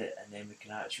advanced edit, and then we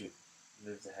can actually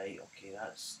move the height. Okay,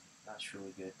 that's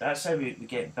really good. That's how we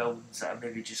get buildings that are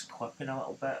maybe just clipping a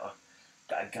little bit or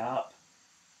got a gap.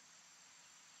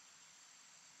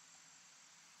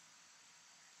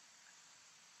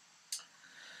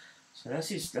 So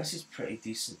this is pretty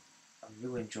decent. I'm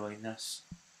really enjoying this.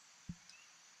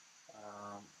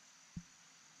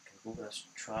 Can go with this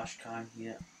trash can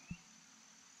here.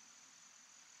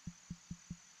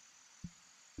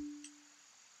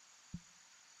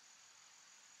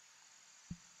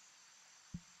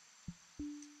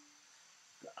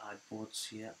 Add boards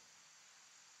here.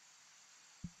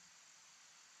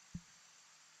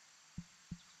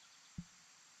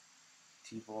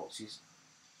 Tee boxes.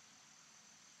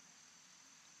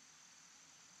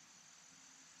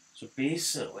 So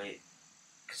basically,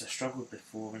 because I struggled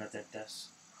before when I did this,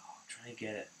 trying to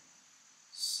get it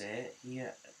set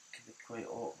here, it can be quite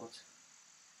awkward.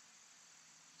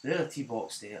 So there's a tee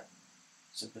box there.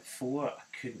 So before I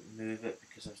couldn't move it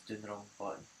because I was doing the wrong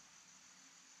button.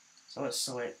 So let's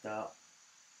select that.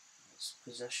 Let's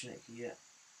position it here.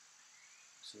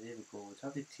 So there we go. We'd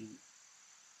have the tee.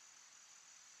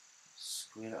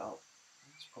 Square it up.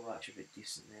 It's probably actually a bit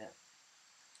decent there.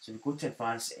 So we go to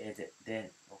advanced edit, then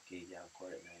okay, yeah, I've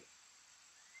got it now.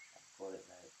 I've got it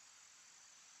now.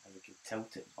 And we can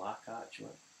tilt it back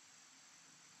actually.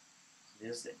 So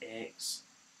there's the X.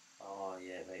 Oh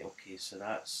yeah, right, okay, so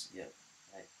that's yeah,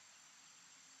 right.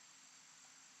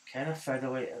 Kind of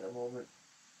fiddly at the moment.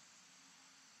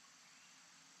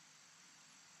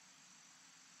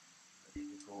 There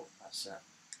we go, that's it.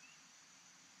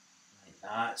 Right,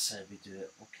 that's how we do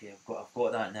it. Okay, I've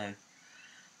got that now.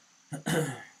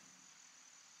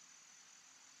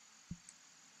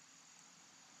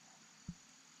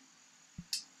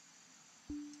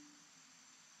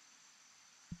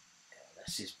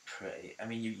 This is pretty. I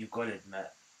mean, you've got to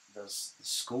admit, there's the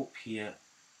scope here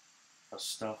for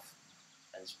stuff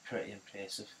is pretty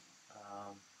impressive.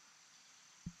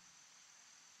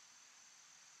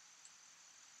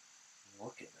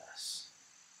 Look at this.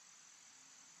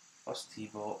 First tee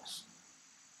box,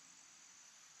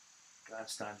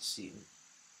 grandstand seating. You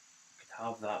could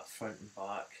have that front and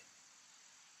back.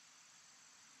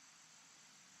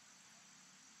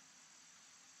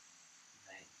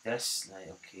 Right, this, right,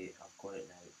 okay, I've got it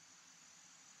now.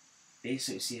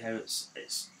 Basically, see how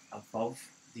it's above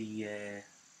the.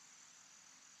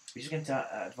 We're just going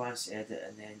to advanced edit,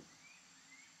 and then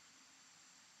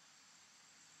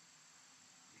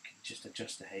we can just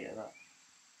adjust the height of that.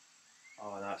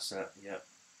 Oh, that's it. Yep.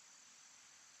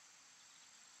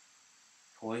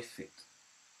 Perfect.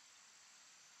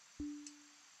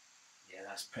 Yeah,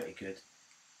 that's pretty good.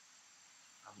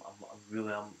 I'm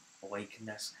really liking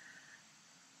this.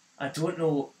 I don't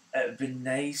know. It would be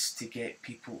nice to get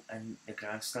people in the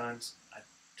grandstands. I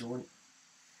don't.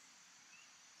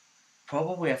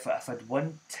 Probably if I had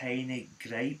one tiny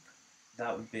gripe,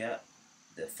 that would be it.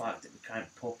 The fact that we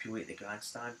can't populate the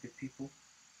grandstand with people.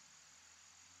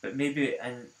 But maybe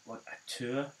in like a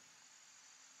tour,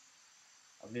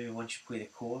 or maybe once you play the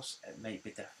course, it might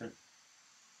be different.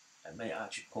 It might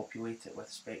actually populate it with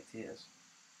spectators.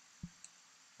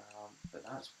 But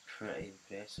that's pretty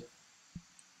impressive.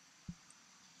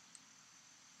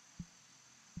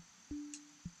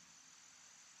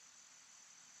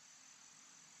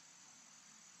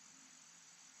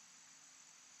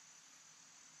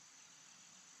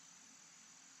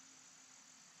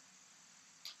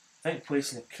 I think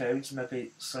placing the crowds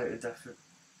maybe slightly different.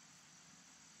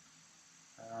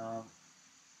 I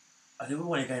really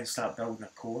want to go and start building a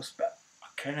course, but I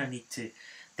kind of need to.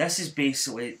 This is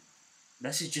basically.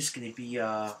 This is just going to be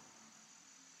a.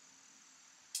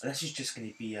 This is just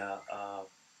going to be like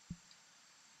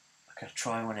a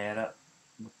trial and error.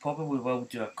 We probably will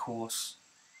do a course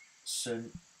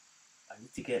soon. I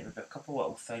need to get maybe a couple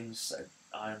little things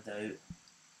ironed out.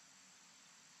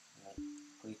 Right,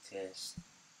 play test.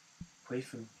 Play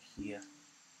from here.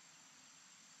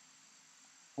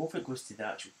 Hopefully it goes to the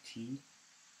actual tee.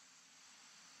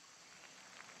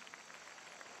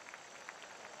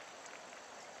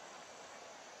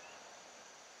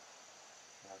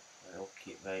 Right,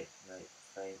 okay, right,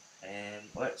 fine.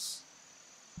 Let's.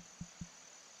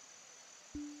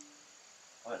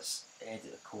 let's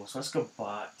edit the course. Let's go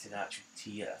back to the actual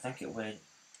tee. I think it went,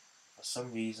 for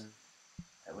some reason,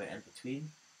 it went in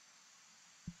between.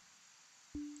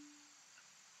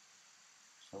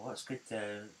 So let's go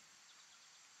down.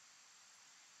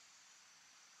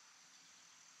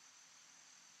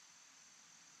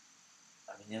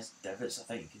 I mean, there's divots. I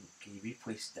think can you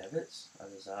replace divots? How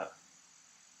does that?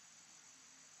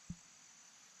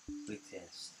 Play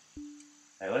test.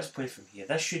 Right, let's play from here.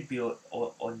 This should be on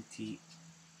the tee.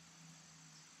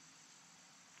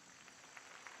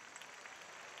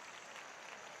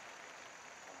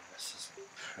 Oh, this is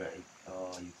pretty.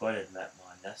 Oh, you've got to admit,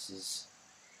 man, this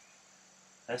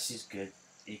is good.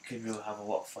 You could really have a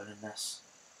lot of fun in this.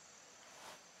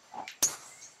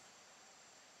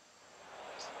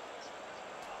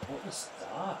 What was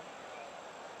that?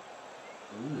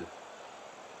 Ooh.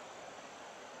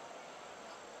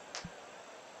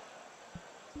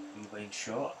 Rewind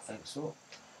shot, I think so.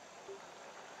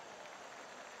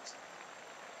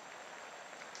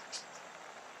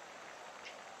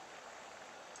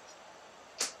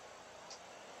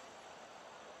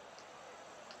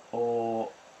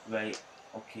 Oh, right.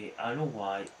 Okay, I know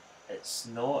why. It's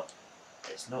not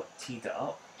teed it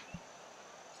up.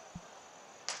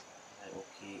 Right,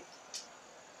 okay.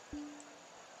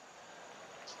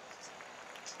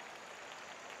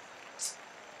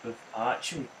 We've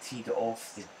actually teed it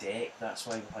off the deck, that's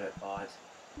why we had it bad.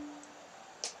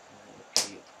 Right,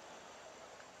 okay.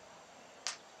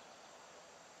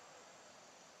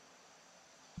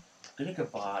 I'm gonna go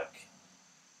back.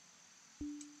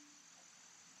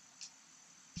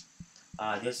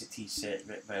 Ah, there's the tee set.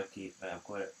 Right, okay, right, I've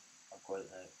got it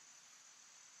now.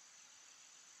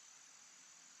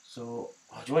 So,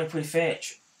 oh, do you want to play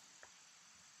fetch?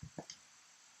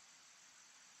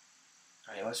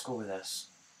 Right, let's go with this.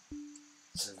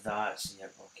 So that's, yeah,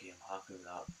 okay, I'm happy with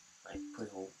that. Right, play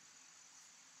hole.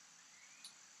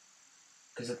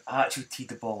 Because I actually teed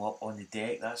the ball up on the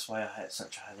deck, that's why I hit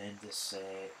such a horrendous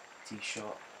tee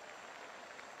shot.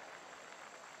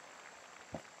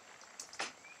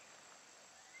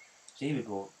 So here we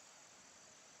go.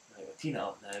 Right, we're teeing it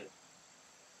up now.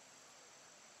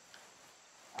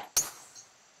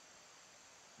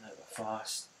 Now we're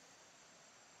fast.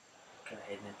 Kind of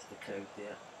heading into the crowd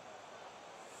there.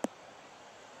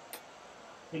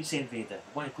 What are you saying, Vader?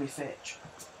 You want to play fetch?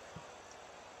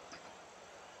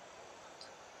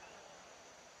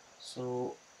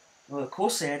 So, well, the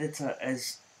course editor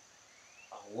is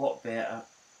a lot better.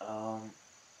 I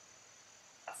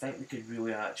think we could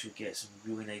really actually get some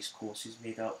really nice courses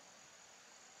made up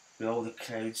with all the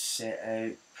crowds set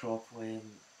out properly,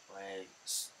 and like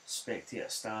spectator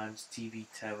stands, TV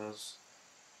towers.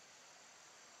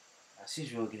 This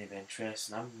is really going to be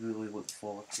interesting. I'm really looking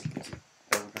forward to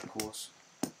building a course.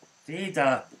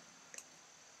 Vader!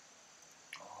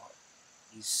 Oh,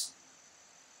 he's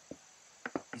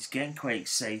getting quite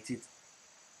excited.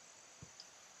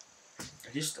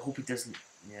 I just hope he doesn't.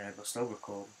 Yeah, we're still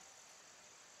recording.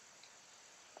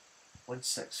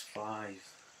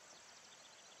 165.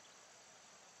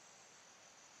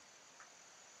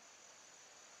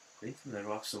 Played from the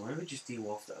rough, so maybe just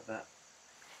de-waft it a bit.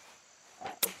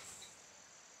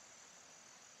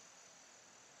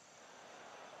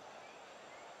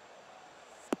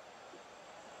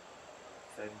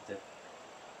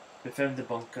 We found the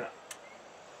bunker.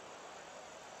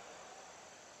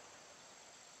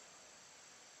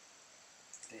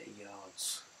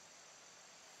 Yards.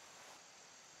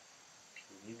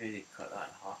 Okay, maybe cut that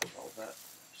in half a little bit.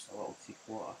 Just a little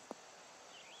 3/4.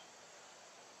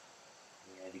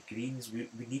 Yeah, the greens,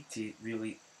 we need to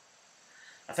really.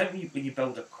 I think when you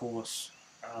build a course,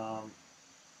 I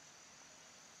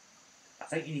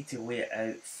think you need to lay it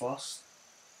out first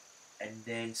and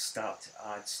then start to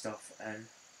add stuff in.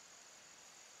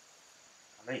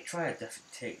 I might try a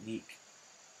different technique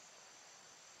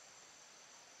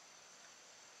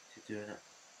to doing it.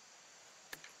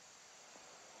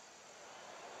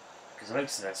 Because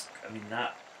like this, I mean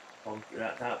that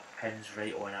pins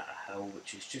right on at a hill,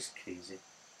 which is just crazy.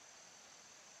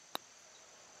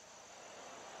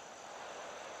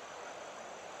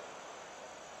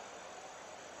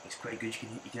 It's quite good.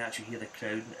 You can actually hear the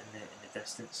crowd in the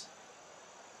distance.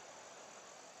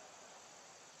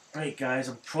 Right, guys,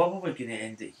 I'm probably going to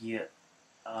end it here.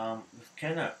 We've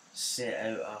kind of set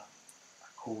out a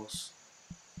course.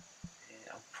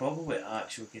 I'm probably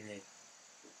actually going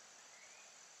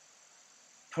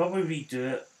to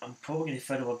redo it. I'm probably going to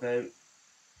fiddle about.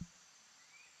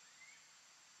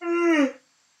 Oh,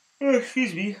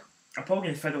 excuse me. I'm probably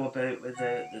going to fiddle about with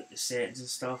the settings and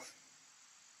stuff.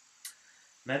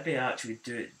 Maybe actually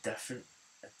do it different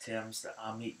in terms that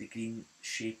I make the green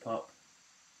shape up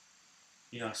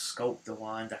I sculpt the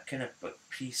land. I kind of like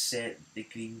preset the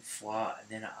green flat, and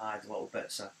then I add little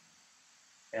bits of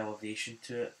elevation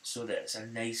to it so that it's a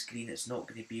nice green. It's not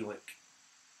going to be like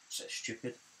sort of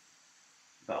stupid,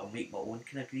 but I'll make my own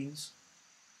kind of greens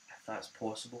if that's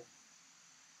possible.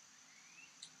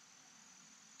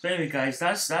 So anyway, guys,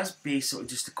 that's basically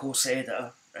just the course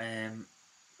editor.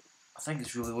 I think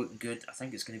it's really looking good. I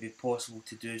think it's going to be possible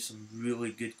to do some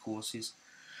really good courses.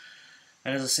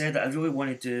 And as I said, I really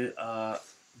want to do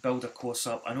build a course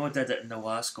up. I know I did it in the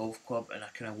last golf club, and I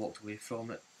kind of walked away from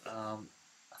it. I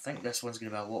think this one's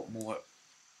going to be a lot more.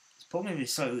 It's probably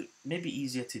slightly maybe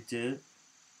easier to do,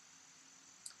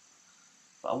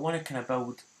 but I want to kind of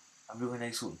build a really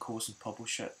nice looking course and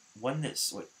publish it. One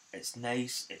that's like it's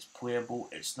nice, it's playable,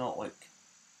 it's not like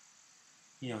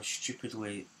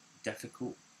stupidly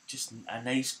difficult. Just a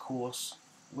nice course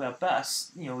with a bit of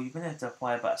you're going to have to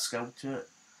apply a bit of skill to it.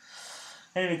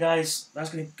 Anyway, guys, that's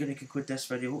going to conclude this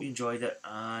video. Hope you enjoyed it,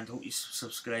 and hope you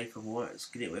subscribe for more. It's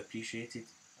greatly appreciated,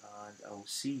 and I will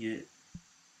see you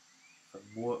for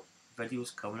more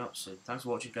videos coming up soon. Thanks for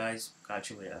watching, guys. Catch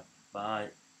you later.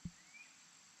 Bye.